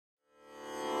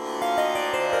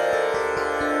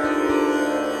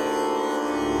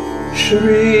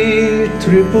Śrī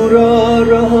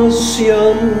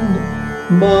Tripura-rahasyam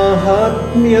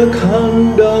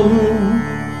Māhātmya-Khaṇḍam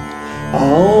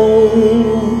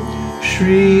Aum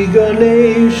Shri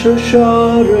Ganesha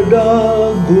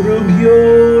Sharada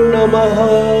Gurubhyo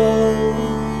Namaha.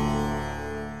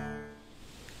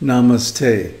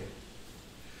 Namaste.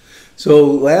 So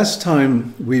last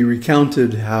time we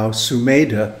recounted how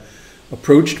Sumedha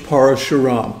approached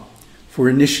Paraśurāma for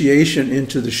initiation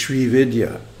into the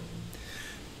Śrī-vidyā.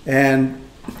 And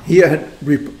he had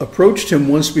approached him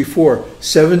once before,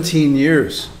 17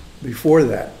 years before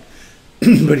that.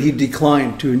 But he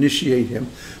declined to initiate him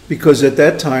because at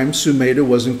that time Sumedha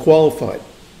wasn't qualified.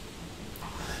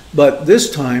 But this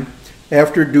time,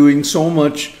 after doing so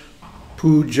much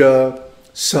puja,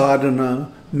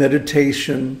 sadhana,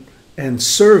 meditation, and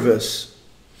service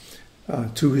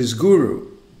to his guru,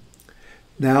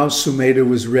 now Sumedha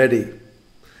was ready.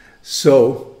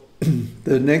 So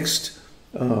the next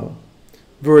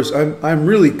verse, I'm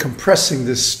really compressing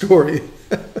this story.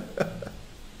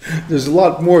 There's a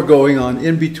lot more going on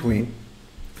in between.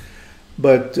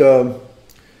 But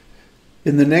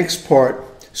in the next part,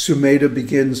 Sumedha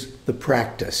begins the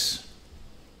practice.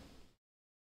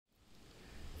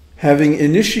 Having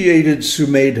initiated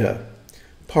Sumedha,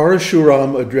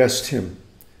 Paraśurāma addressed him,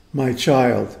 "My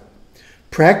child,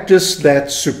 practice that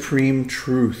supreme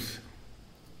truth."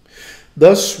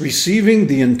 Thus, receiving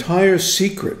the entire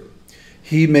secret,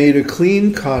 he made a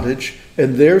clean cottage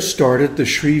and there started the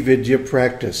Śrī-vidyā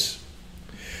practice.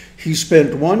 He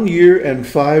spent 1 year and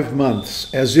 5 months,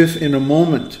 as if in a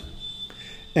moment,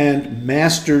 and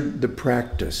mastered the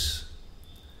practice.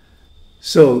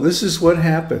 So this is what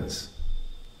happens.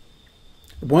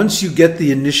 Once you get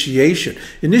the initiation,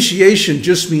 initiation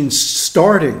just means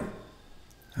starting.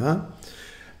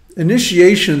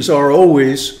 Initiations are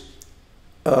always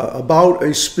about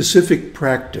a specific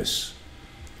practice.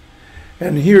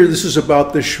 And here this is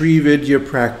about the Śrī-vidyā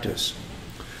practice.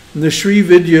 And the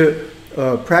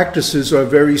Śrī-vidyā practices are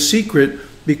very secret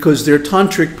because they're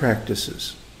tantric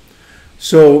practices.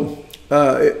 So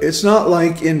it's not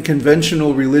like in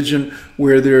conventional religion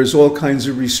where there's all kinds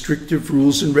of restrictive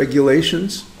rules and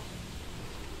regulations.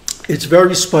 It's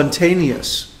very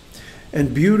spontaneous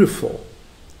and beautiful,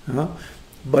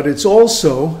 but it's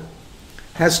also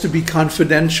has to be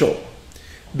confidential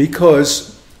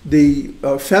because the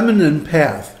feminine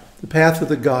path, the path of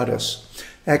the goddess,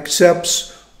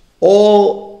 accepts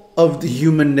all of the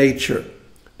human nature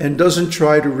and doesn't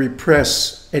try to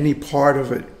repress any part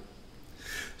of it.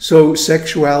 So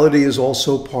sexuality is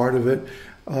also part of it.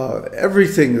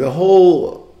 Everything, the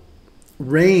whole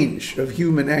range of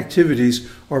human activities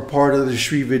are part of the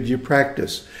Śrī-vidyā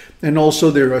practice. And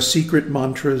also there are secret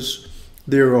mantras,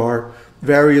 there are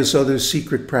various other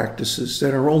secret practices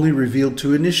that are only revealed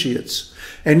to initiates.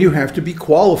 And you have to be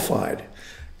qualified.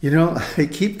 You know, I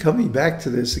keep coming back to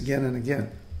this again and again.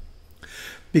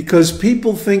 Because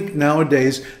people think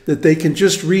nowadays that they can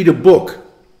just read a book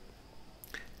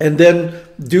and then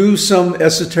do some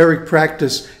esoteric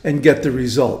practice and get the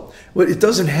result. Well, it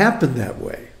doesn't happen that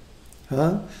way.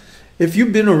 If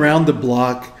you've been around the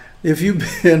block, if you've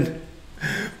been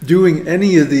doing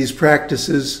any of these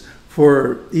practices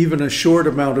for even a short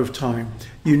amount of time,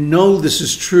 you know this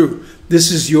is true.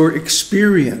 This is your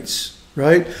experience,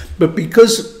 right? But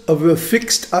because of a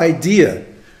fixed idea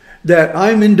that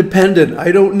I'm independent,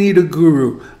 I don't need a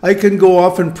guru, I can go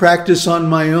off and practice on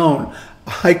my own,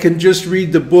 I can just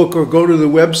read the book or go to the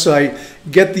website,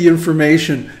 get the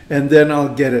information, and then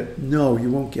I'll get it. No, you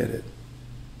won't get it.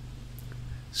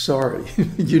 Sorry.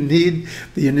 You need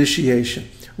the initiation.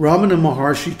 Ramana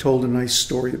Maharshi told a nice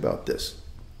story about this.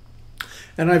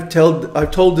 And I've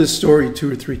told this story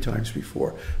 2 or 3 times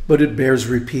before, but it bears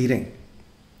repeating.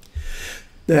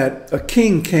 That a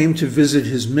king came to visit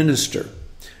his minister,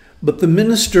 but the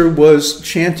minister was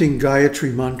chanting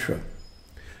Gayatri mantra.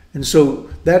 And so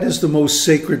that is the most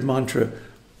sacred mantra,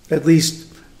 at least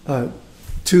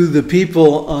to the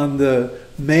people on the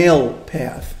male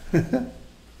path.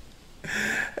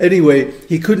 Anyway,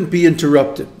 he couldn't be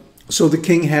interrupted, so the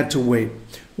king had to wait.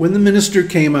 When the minister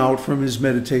came out from his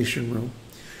meditation room,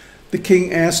 the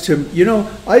king asked him, "You know,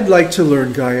 I'd like to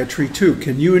learn Gayatri too.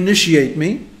 Can you initiate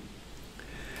me?"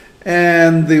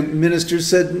 And the minister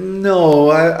said,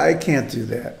 "No, I can't do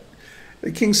that."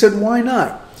 The king said, "Why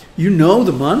not? You know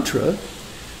the mantra.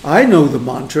 I know the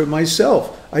mantra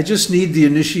myself. I just need the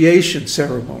initiation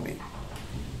ceremony."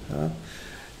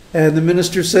 And the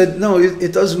minister said, "No,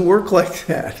 it doesn't work like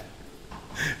that."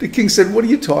 The king said, "What are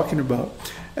you talking about?"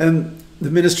 And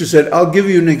the minister said, "I'll give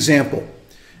you an example."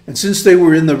 And since they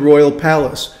were in the royal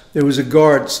palace, there was a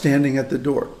guard standing at the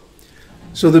door.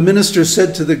 So the minister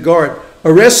said to the guard,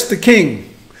 "Arrest the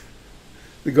king."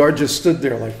 The guard just stood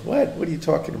there like, "What? What are you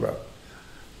talking about?"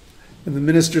 And the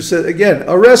minister said again,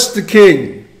 "Arrest the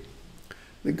king."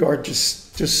 The guard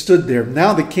just stood there.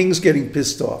 Now the king's getting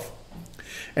pissed off.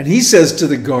 And he says to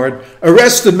the guard,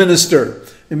 "Arrest the minister."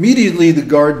 Immediately the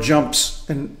guard jumps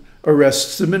and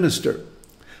arrests the minister.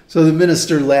 So the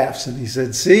minister laughs and he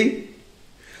said, "See,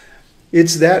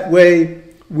 it's that way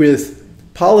with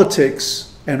politics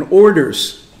and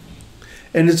orders.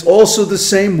 And it's also the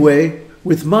same way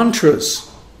with mantras.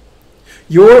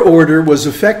 Your order was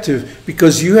effective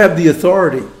because you have the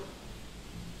authority.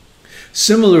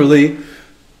 Similarly,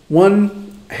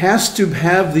 one has to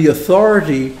have the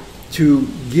authority to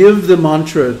give the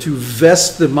mantra, to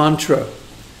vest the mantra.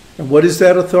 And what is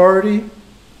that authority?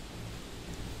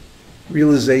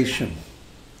 Realization.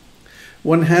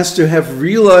 One has to have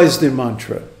realized the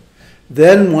mantra.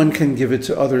 Then one can give it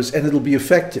to others and it'll be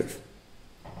effective.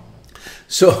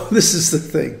 So this is the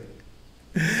thing.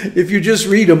 If you just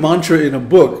read a mantra in a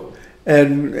book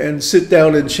and sit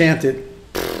down and chant it,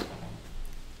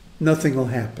 nothing will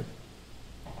happen.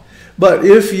 But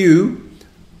if you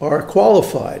are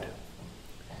qualified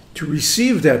to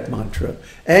receive that mantra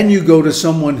and you go to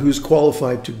someone who's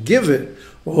qualified to give it,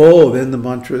 oh, then the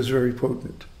mantra is very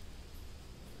potent.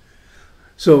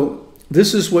 So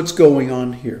this is what's going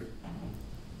on here.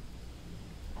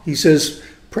 He says,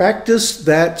 practice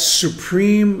that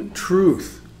supreme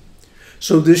truth.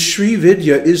 So this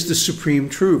Śrī-vidyā is the supreme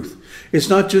truth. It's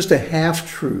not just a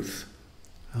half-truth,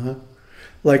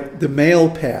 like the male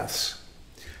paths.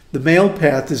 The male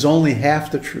path is only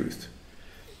half the truth.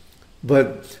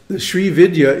 But the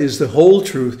Śrī-vidyā is the whole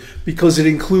truth because it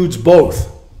includes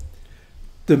both,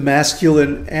 the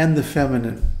masculine and the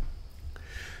feminine.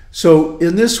 So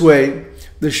in this way,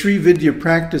 the Śrī-vidyā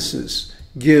practices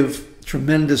give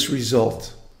tremendous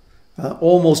results,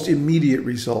 almost immediate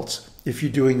results, if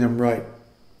you're doing them right.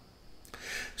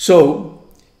 So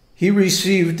he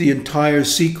received the entire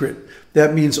secret.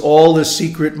 That means all the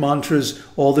secret mantras,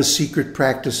 all the secret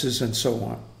practices, and so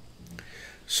on.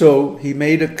 So he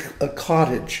made a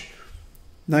cottage,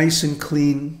 nice and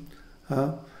clean,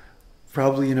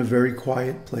 probably in a very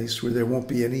quiet place where there won't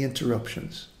be any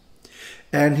interruptions.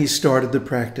 And he started the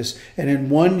practice. And in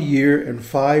 1 year and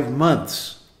 5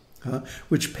 months,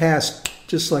 which passed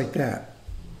just like that,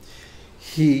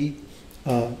 he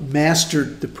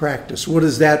mastered the practice. What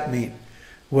does that mean?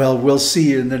 Well, we'll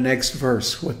see in the next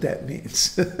verse what that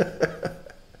means.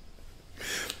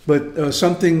 But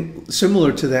something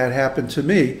similar to that happened to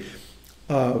me.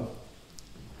 I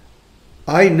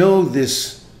know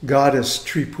this goddess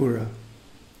Tripura.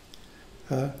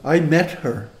 I met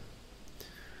her.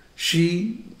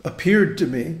 She appeared to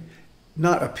me,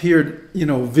 not appeared,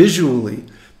 visually,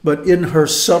 but in her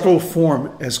subtle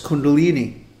form as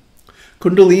Kundalini.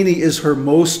 Kundalini is her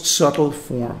most subtle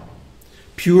form,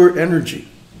 pure energy.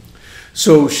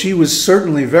 So she was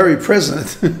certainly very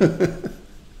present,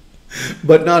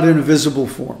 but not in a visible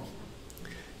form.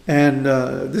 And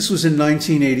this was in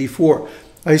 1984.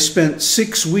 I spent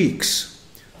 6 weeks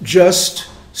just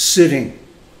sitting.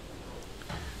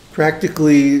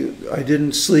 Practically, I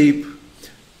didn't sleep,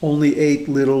 only ate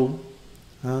little,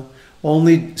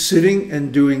 only sitting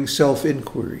and doing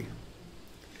self-inquiry.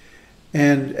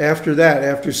 And after that,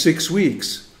 after 6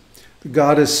 weeks, the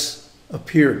goddess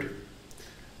appeared,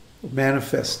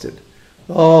 manifested.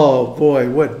 Oh boy,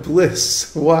 what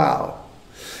bliss. Wow.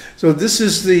 So this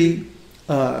is the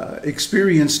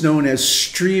experience known as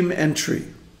stream entry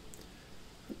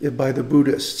by the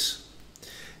Buddhists.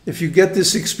 If you get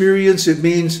this experience, it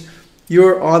means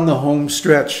you're on the home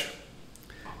stretch.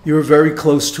 You're very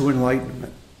close to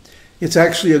enlightenment. It's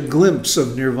actually a glimpse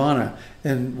of nirvana.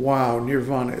 And wow,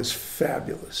 nirvana is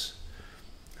fabulous.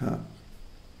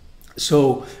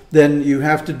 So then you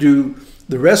have to do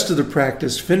the rest of the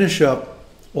practice, finish up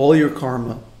all your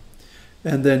karma,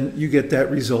 and then you get that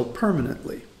result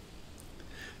permanently.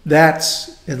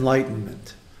 That's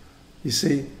enlightenment. You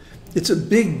see? It's a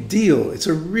big deal. It's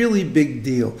a really big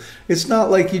deal. It's not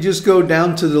like you just go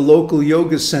down to the local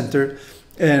yoga center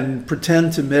and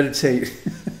pretend to meditate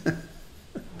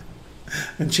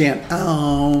and chant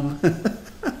Om.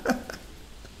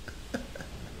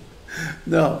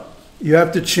 No, you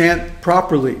have to chant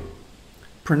properly,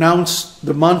 pronounce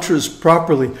the mantras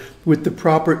properly with the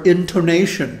proper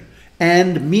intonation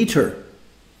and meter.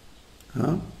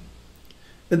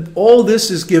 And all this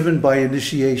is given by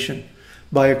initiation,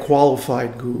 by a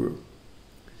qualified guru.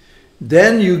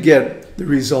 Then you get the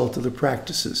result of the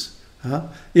practices,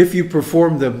 if you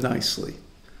perform them nicely,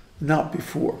 not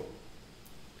before.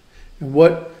 And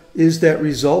what is that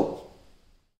result?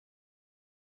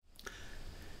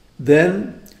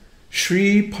 Then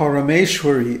Śrī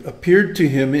Parameśvarī appeared to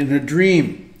him in a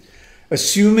dream,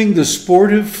 assuming the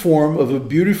sportive form of a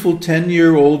beautiful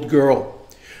 10-year-old girl,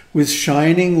 with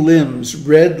shining limbs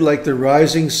red like the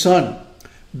rising sun,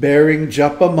 bearing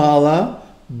japamālā,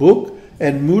 book,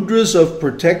 and mudras of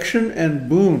protection and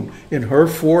boon in her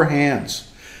 4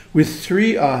 hands, with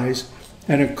 3 eyes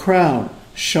and a crown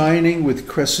shining with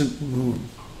crescent moon.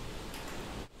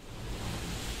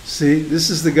 See, this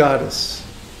is the goddess.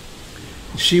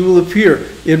 She will appear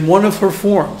in one of her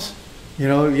forms. You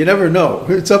know, you never know.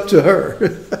 It's up to her.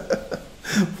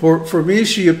 For me,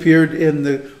 she appeared in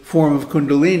the form of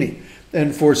Kundalini.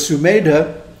 And for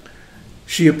Sumedha,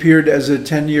 she appeared as a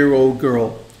 10-year-old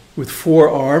girl with 4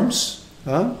 arms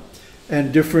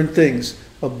and different things.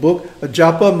 A book, a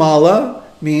japamālā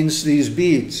means these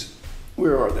beads.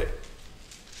 Where are they?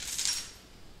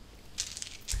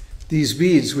 These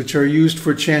beads, which are used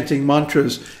for chanting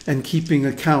mantras and keeping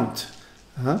account.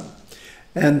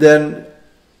 And then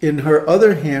in her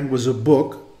other hand was a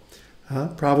book,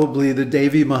 probably the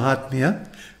Devi Māhātmya,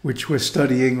 which we're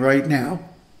studying right now.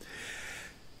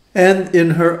 And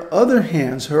in her other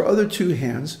hands, her other 2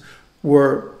 hands,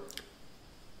 were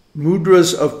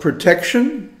mudras of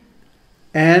protection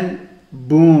and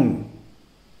boon.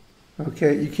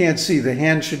 Okay, you can't see. The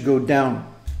hand should go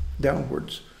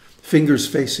downwards, fingers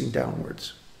facing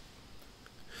downwards.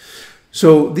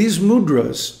 So these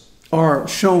mudras are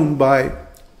shown by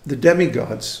the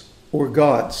demigods or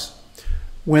gods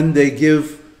when they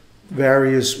give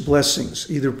various blessings,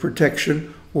 either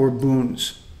protection or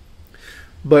boons.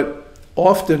 But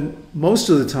often, most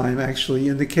of the time actually,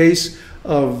 in the case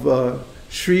of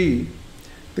Śrī,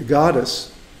 the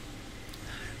goddess,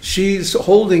 she's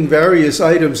holding various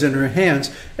items in her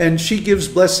hands and she gives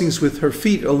blessings with her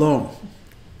feet alone.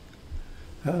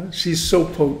 She's so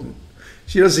potent.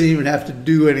 She doesn't even have to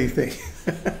do anything.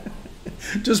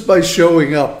 Just by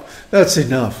showing up, that's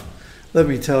enough. Let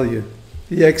me tell you,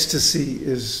 the ecstasy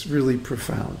is really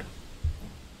profound.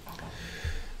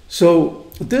 So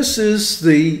this is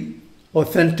the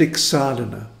authentic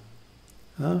sadhana.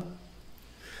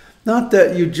 Not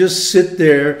that you just sit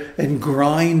there and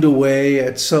grind away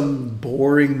at some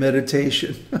boring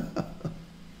meditation.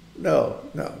 No.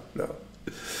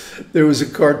 There was a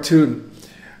cartoon.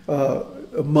 A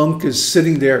monk is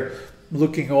sitting there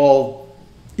looking all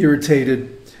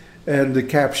irritated, and the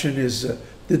caption is,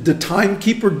 did the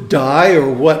timekeeper die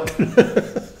or what?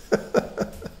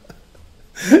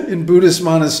 In Buddhist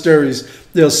monasteries,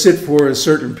 they'll sit for a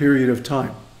certain period of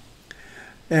time.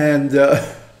 And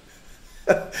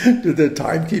did the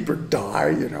timekeeper die?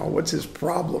 You know, what's his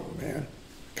problem, man?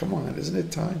 Come on, isn't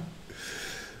it time?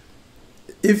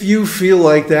 If you feel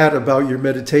like that about your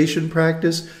meditation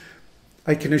practice,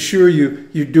 I can assure you,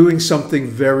 you're doing something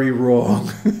very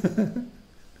wrong.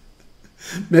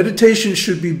 Meditation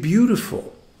should be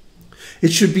beautiful.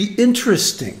 It should be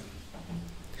interesting.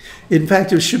 In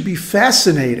fact, it should be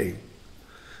fascinating.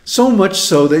 So much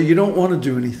so that you don't want to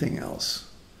do anything else.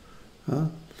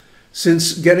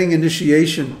 Since getting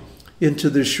initiation into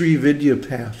the Śrī-vidyā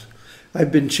path,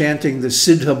 I've been chanting the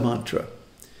Siddha mantra.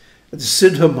 The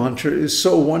Siddha mantra is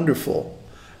so wonderful.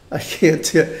 I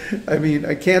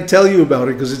can't tell you about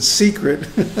it because it's secret.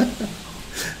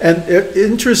 And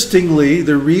interestingly,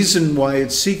 the reason why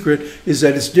it's secret is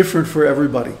that it's different for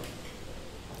everybody.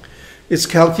 It's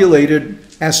calculated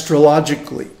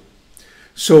astrologically.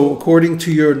 So according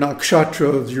to your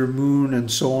nakshatra of your moon and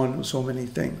so on, so many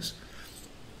things,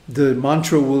 the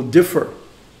mantra will differ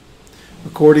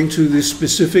according to the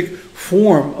specific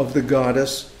form of the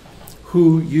goddess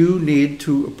who you need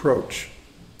to approach.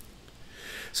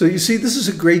 So you see, this is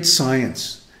a great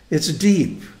science. It's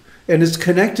deep, and it's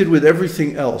connected with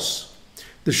everything else.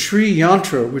 The Śrī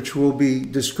Yantra, which we'll be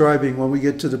describing when we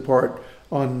get to the part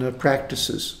on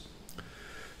practices,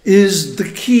 is the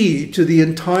key to the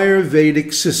entire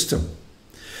Vedic system.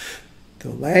 The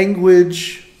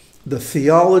language, the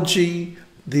theology,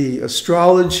 the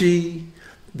astrology,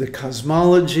 the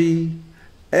cosmology,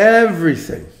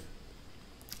 everything.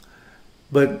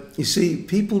 But you see,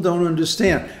 people don't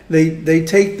understand. They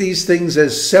take these things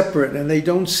as separate and they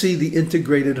don't see the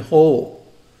integrated whole.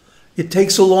 It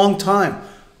takes a long time.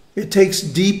 It takes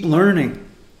deep learning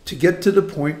to get to the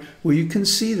point where you can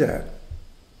see that.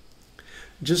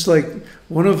 Just like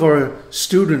one of our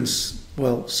students,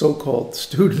 well, so-called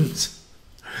students,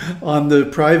 on the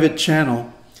private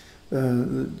channel,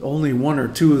 only 1 or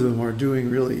 2 of them are doing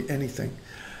really anything.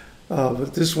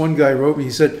 But this one guy wrote me,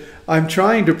 he said, I'm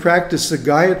trying to practice the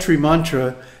Gayatri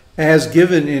Mantra as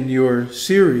given in your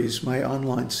series, my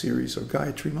online series of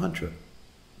Gayatri Mantra.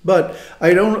 But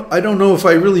I don't know if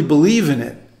I really believe in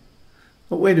it.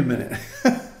 But wait a minute.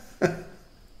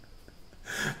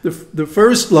 The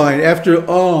first line after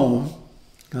Om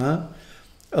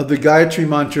of the Gayatri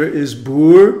mantra is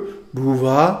Bhur,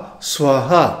 Bhuva,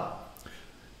 Swaha.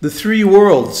 The three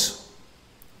worlds.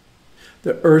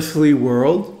 The earthly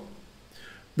world,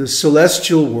 the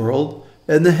celestial world,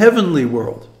 and the heavenly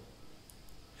world.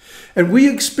 And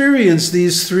we experience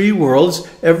these three worlds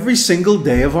every single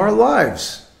day of our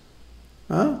lives.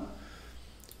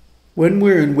 When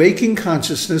we're in waking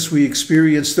consciousness, we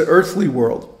experience the earthly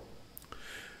world.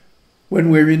 When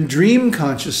we're in dream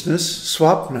consciousness,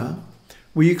 Svapna,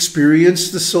 we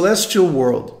experience the celestial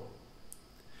world.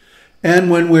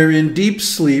 And when we're in deep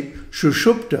sleep,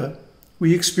 Sushupta,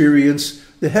 we experience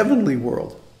the heavenly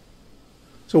world.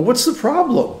 So what's the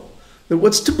problem?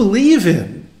 What's to believe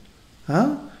in?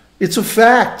 It's a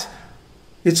fact.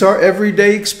 It's our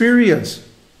everyday experience.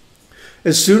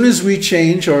 As soon as we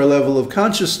change our level of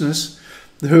consciousness,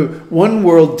 the one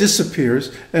world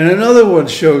disappears and another one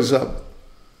shows up.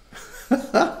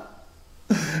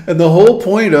 And the whole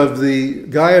point of the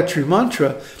Gayatri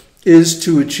mantra is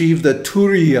to achieve the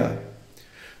turiya,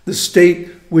 the state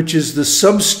which is the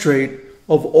substrate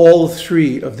of all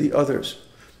three of the others.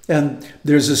 And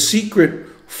there's a secret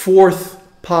fourth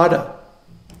pada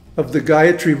of the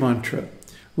Gayatri mantra,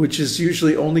 which is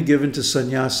usually only given to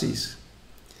sannyasis,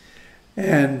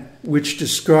 and which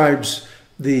describes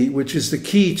which is the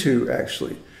key to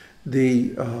actually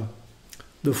the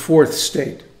fourth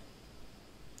state.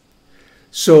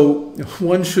 So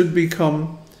one should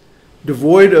become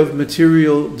devoid of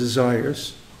material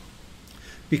desires,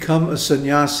 become a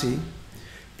sannyasi,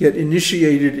 get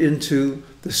initiated into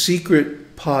the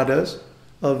secret padas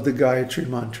of the Gayatri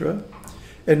mantra,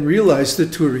 and realize the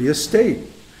turiya state.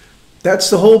 That's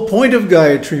the whole point of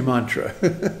Gayatri mantra.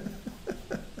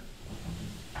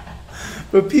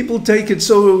 But people take it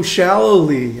so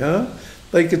shallowly,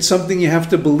 like it's something you have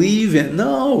to believe in.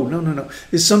 No.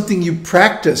 It's something you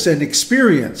practice and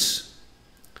experience.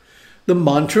 The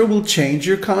mantra will change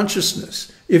your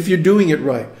consciousness if you're doing it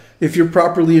right, if you're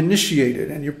properly initiated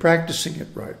and you're practicing it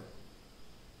right.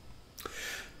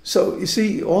 So you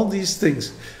see, all these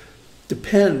things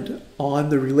depend on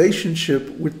the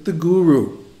relationship with the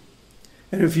guru.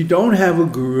 And if you don't have a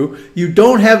guru, you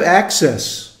don't have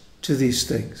access to these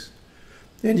things.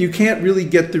 And you can't really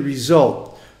get the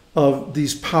result of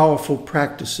these powerful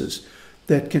practices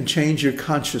that can change your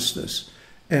consciousness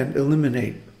and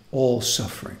eliminate all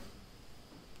suffering.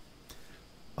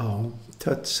 Om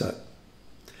Tat Sat.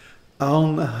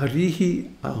 Om Harihi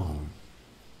Om.